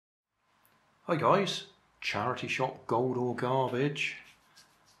Hi guys, charity shop Gold or Garbage,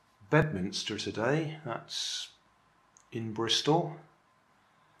 Bedminster today, that's in Bristol.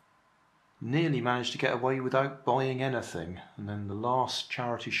 Nearly managed to get away without buying anything, and then the last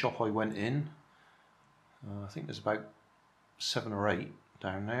charity shop I went in, I think there's about 7 or 8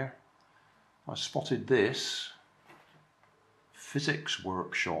 down there, I spotted this physics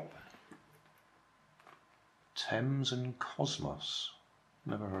workshop, Thames Kosmos,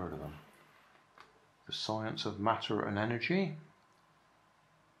 never heard of them. The Science of Matter and Energy,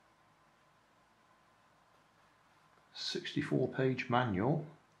 64-page manual,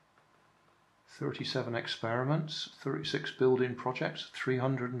 37 experiments, 36 building projects,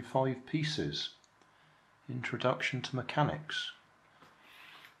 305 pieces, Introduction to Mechanics.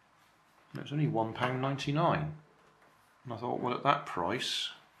 And it was only £1.99, and I thought, well, at that price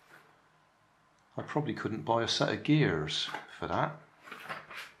I probably couldn't buy a set of gears for that,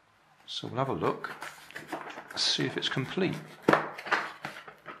 so we'll have a look. Let's see if it's complete. It's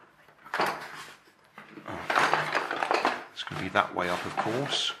going to be that way up, of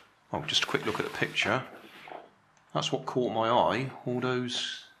course. Oh, just a quick look at the picture. That's what caught my eye, all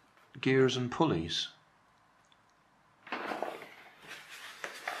those gears and pulleys.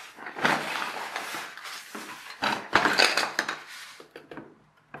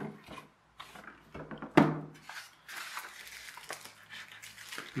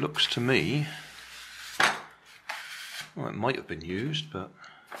 Looks to me, well, it might have been used, but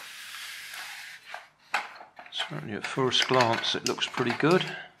certainly at first glance it looks pretty good.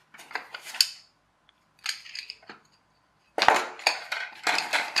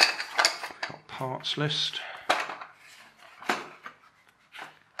 Got parts list.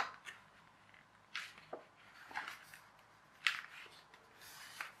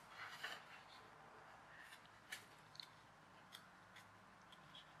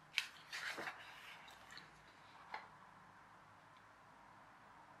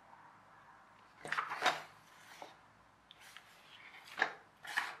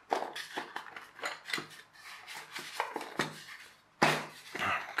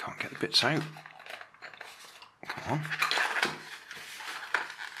 Bits out. Come on.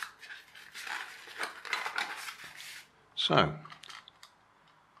 So,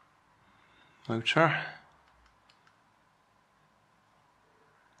 motor.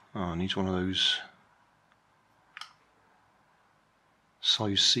 Oh, needs one of those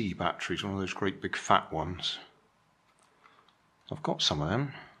size C batteries, one of those great big fat ones. I've got some of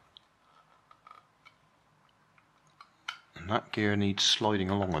them. And that gear needs sliding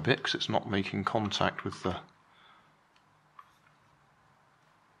along a bit because it's not making contact with the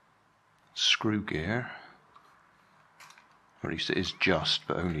screw gear. Or at least it is just,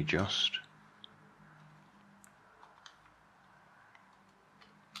 but only just.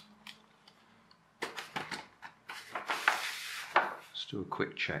 Let's do a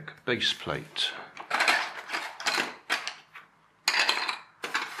quick check. Base plate.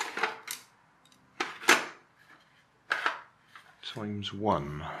 Times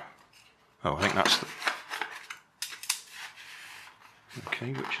 1. Oh, I think that's the...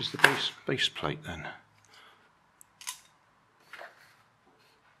 Okay, which is the base plate then?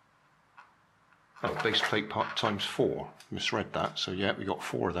 Oh, base plate part times 4. Misread that, so yeah, we got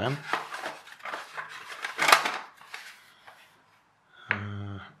 4 of them.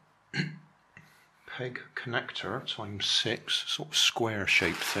 Peg connector times 6, sort of square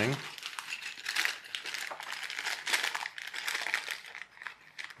shaped thing.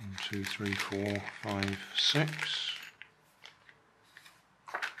 1, 2, 3, 4, 5, 6.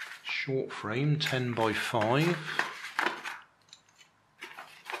 Short frame, 10 by 5.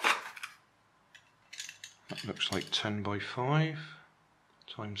 That looks like 10 by 5.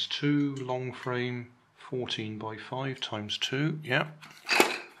 Times 2. Long frame, 14 by 5 times 2. Yeah.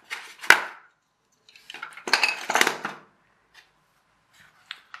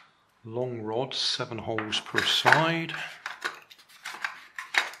 Long rod, 7 holes per side.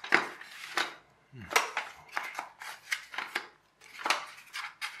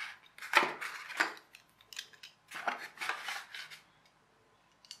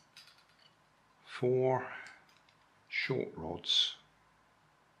 Four short rods.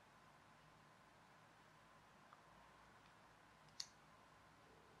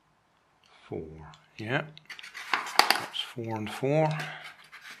 Four, yeah. That's 4 and 4.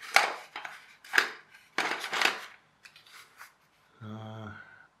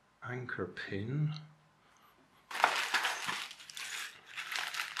 Anchor pin.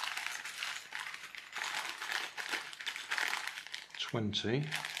 20.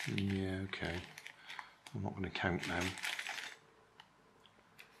 Yeah, okay. I'm not going to count now.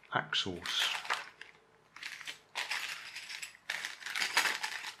 Axles.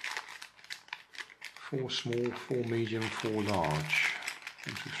 4 small, 4 medium, 4 large.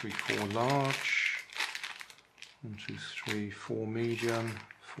 1, 2, 3, 4 large. 1, 2, 3, 4 medium,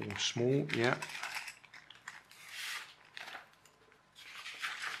 4 small, yeah.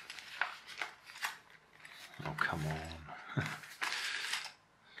 Oh, come on.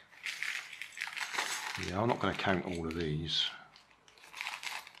 Yeah, I'm not going to count all of these.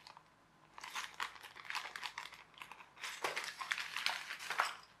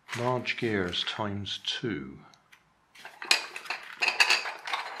 Large gears times 2.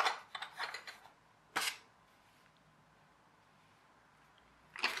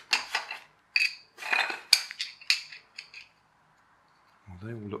 Well,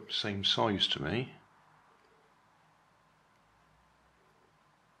 they all look the same size to me.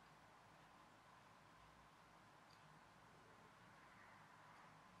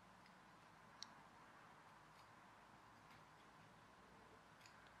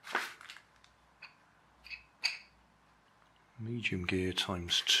 Medium gear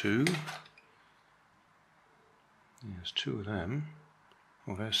times 2. There's 2 of them.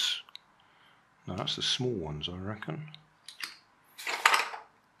 Well, no, that's the small ones, I reckon.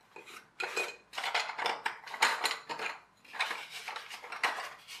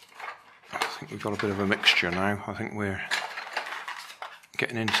 I think we've got a bit of a mixture now. I think we're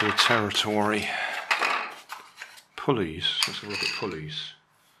getting into the territory. Pulleys. Let's have a look at pulleys.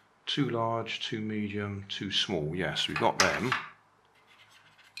 2 large, 2 medium, 2 small. Yes, we've got them.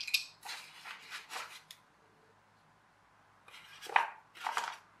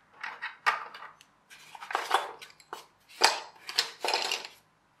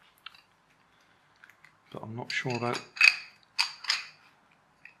 But I'm not sure about.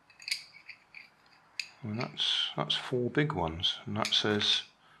 Well, that's 4 big ones, and that says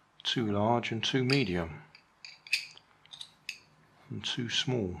 2 large and 2 medium, and 2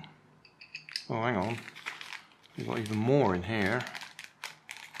 small. Oh, hang on, we've got even more in here.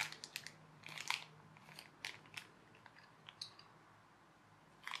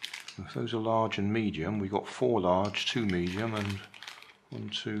 If those are large and medium, we've got 4 large, 2 medium, and 1,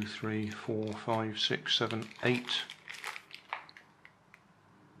 2, 3, 4, 5, 6, 7, 8.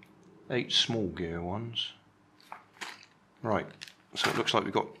 8 small gear ones. Right, so it looks like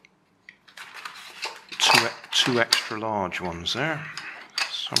we've got two extra large ones there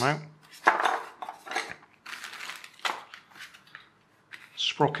somehow.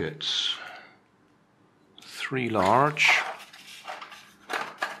 Sprockets. 3 large.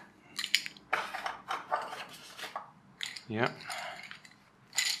 Yeah.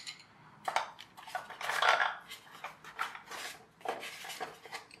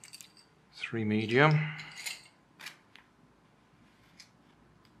 3 medium.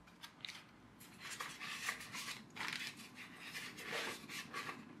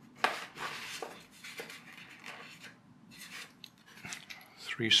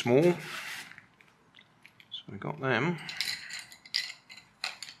 Three small. So we got them.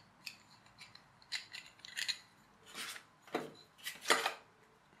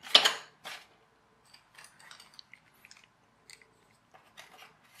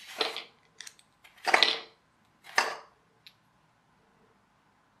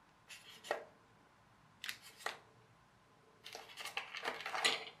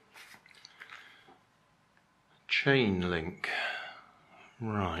 Chain link.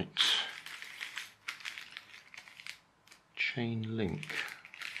 Right. Chain link.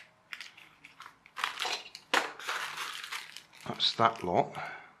 That's that lot.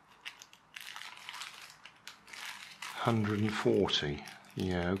 140.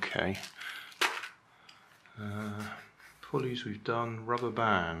 Yeah, okay. Pulleys we've done. Rubber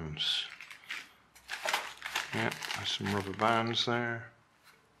bands. Yeah, there's some rubber bands there.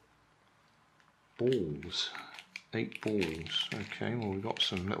 Balls. 8 balls. Okay, well we've got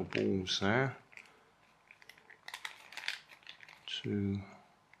some little balls there. 2,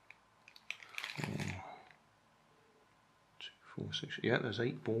 4, 6. Yeah, there's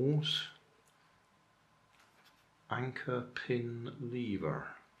 8 balls. Anchor pin lever.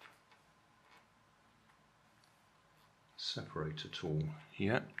 Separator tool.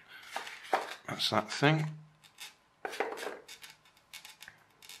 Yeah, that's that thing.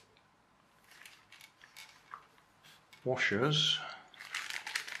 Washers,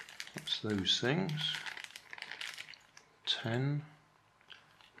 that's those things. 10.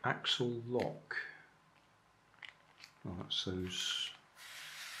 Axle lock. Oh, that's those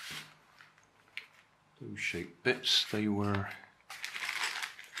shaped bits. They were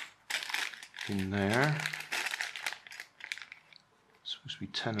in there. Supposed to be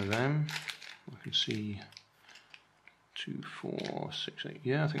 10 of them. I can see 2, 4, 6, 8.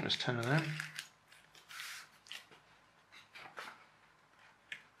 Yeah, I think there's 10 of them.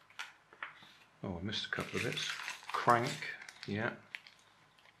 Oh, I missed a couple of bits. Crank, yeah.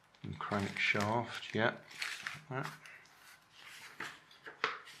 And crank shaft, yeah.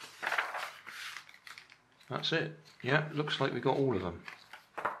 That's it. Yeah, looks like we got all of them.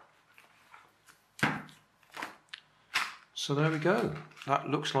 So there we go. That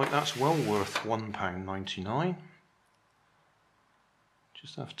looks like that's well worth £1.99.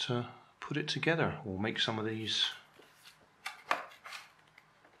 Just have to put it together, or make some of these.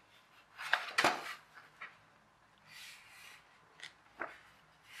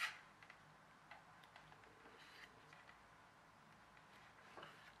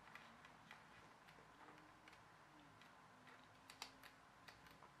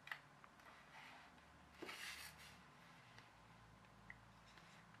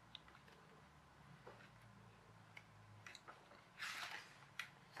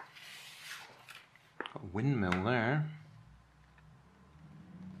 Got a windmill there.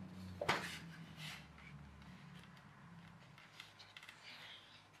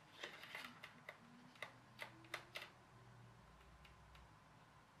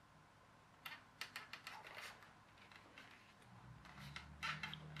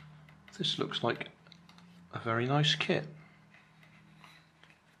 This looks like a very nice kit.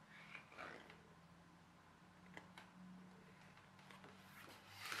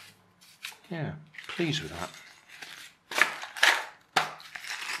 Yeah, pleased with that.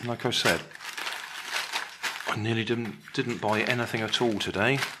 Like I said, I nearly didn't buy anything at all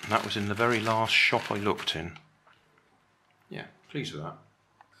today, and that was in the very last shop I looked in. Yeah, pleased with that.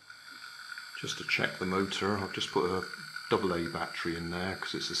 Just to check the motor, I've just put a AA battery in there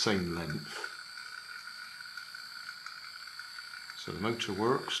because it's the same length. So the motor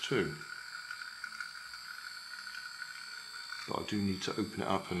works too. But I do need to open it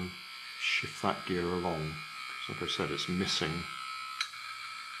up and shift that gear along, because like I said, it's missing.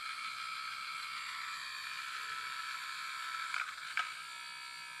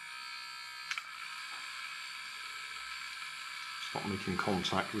 It's not making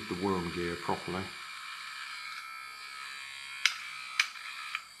contact with the worm gear properly.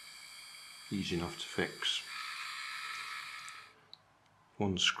 Easy enough to fix.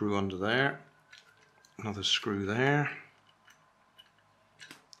 One screw under there, another screw there.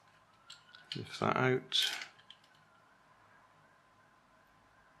 Lift that out.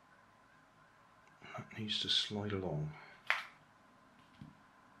 That needs to slide along.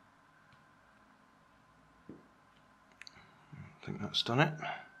 I think that's done it.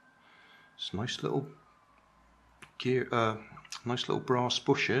 It's nice little gear, nice little brass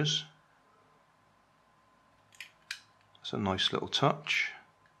bushes. That's a nice little touch.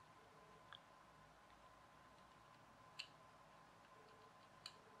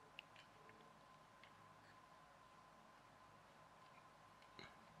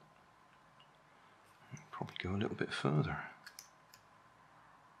 Probably go a little bit further.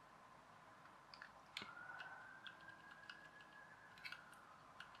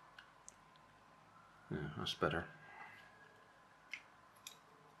 Yeah, that's better.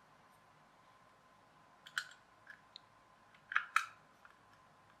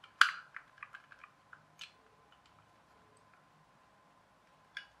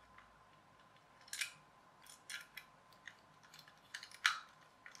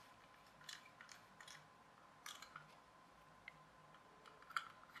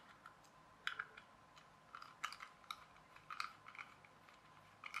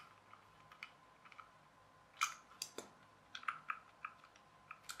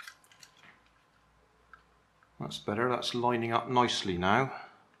 That's better, that's lining up nicely now.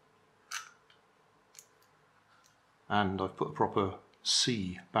 And I've put a proper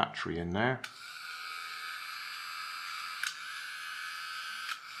C battery in there.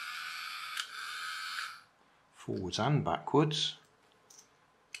 Forwards and backwards.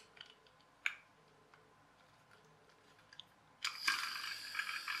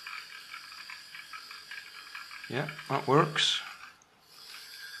 Yeah, that works.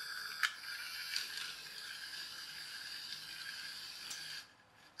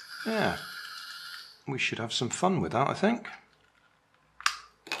 Yeah, we should have some fun with that, I think.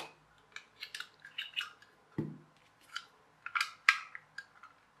 I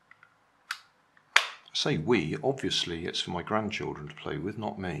say we, obviously it's for my grandchildren to play with,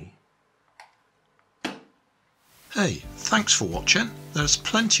 not me. Hey, thanks for watching. There's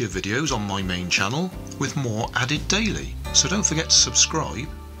plenty of videos on my main channel with more added daily, so don't forget to subscribe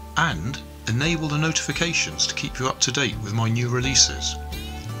and enable the notifications to keep you up to date with my new releases.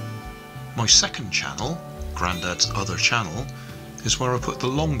 My second channel, Grandad's Other Channel, is where I put the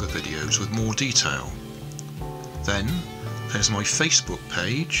longer videos with more detail. Then there's my Facebook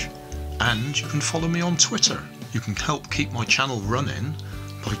page And you can follow me on Twitter. You can help keep my channel running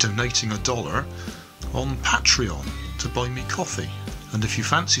by donating $1 on Patreon to buy me coffee. And if you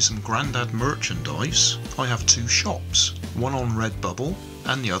fancy some Grandad merchandise, I have 2 shops, one on Redbubble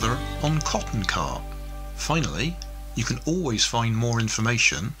and the other on Cotton Cart. Finally, you can always find more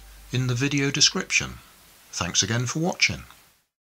information in the video description. Thanks again for watching.